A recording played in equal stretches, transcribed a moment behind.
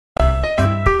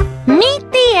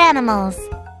Animals,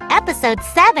 Episode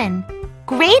 7,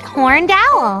 Great Horned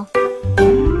Owl.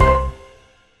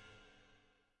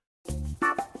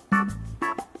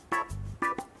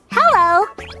 Hello.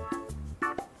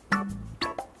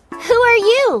 Who are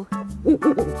you?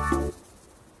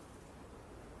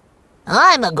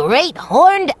 I'm a great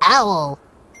horned owl.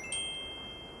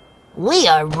 We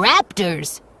are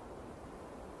raptors.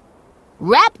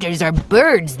 Raptors are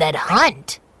birds that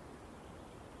hunt.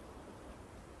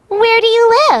 Where do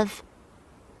you live?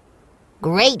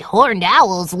 Great horned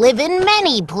owls live in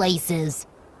many places.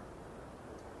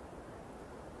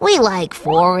 We like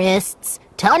forests,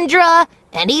 tundra,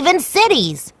 and even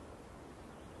cities.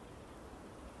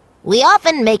 We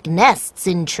often make nests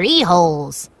in tree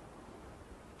holes.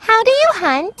 How do you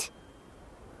hunt?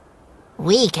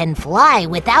 We can fly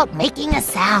without making a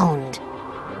sound.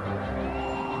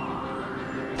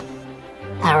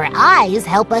 Our eyes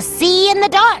help us see in the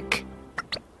dark.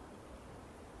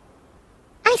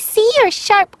 I see your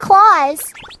sharp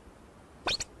claws.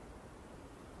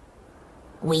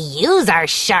 We use our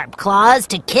sharp claws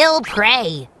to kill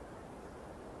prey.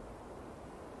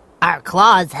 Our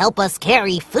claws help us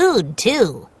carry food,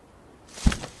 too.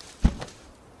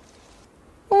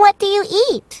 What do you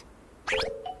eat?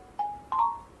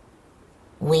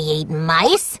 We eat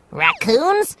mice,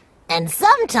 raccoons, and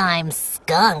sometimes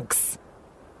skunks.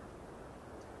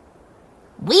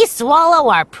 We swallow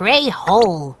our prey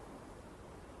whole.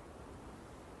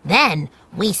 Then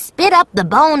we spit up the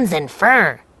bones and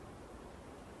fur.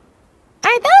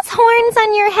 Are those horns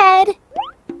on your head?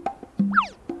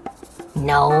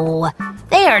 No,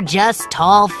 they are just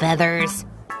tall feathers.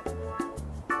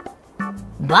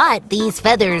 But these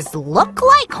feathers look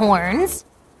like horns.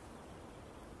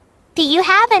 Do you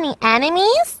have any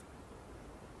enemies?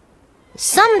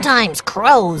 Sometimes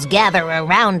crows gather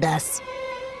around us.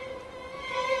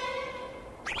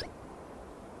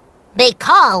 They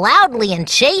call loudly and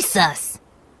chase us.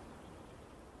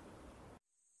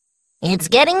 It's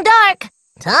getting dark.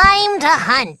 Time to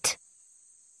hunt.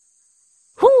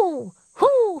 Hoo,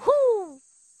 hoo, hoo.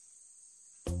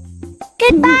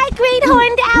 Goodbye, Great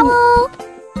Horned Owl.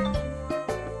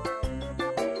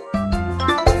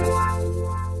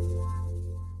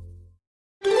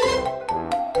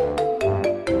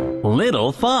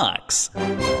 Little Fox.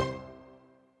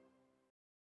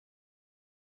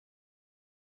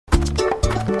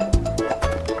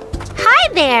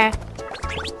 Hi there.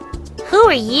 Who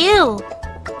are you?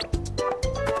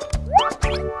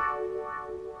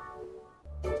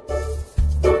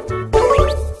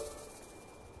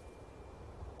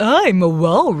 I'm a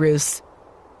walrus.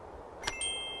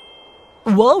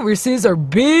 Walruses are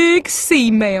big sea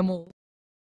mammals.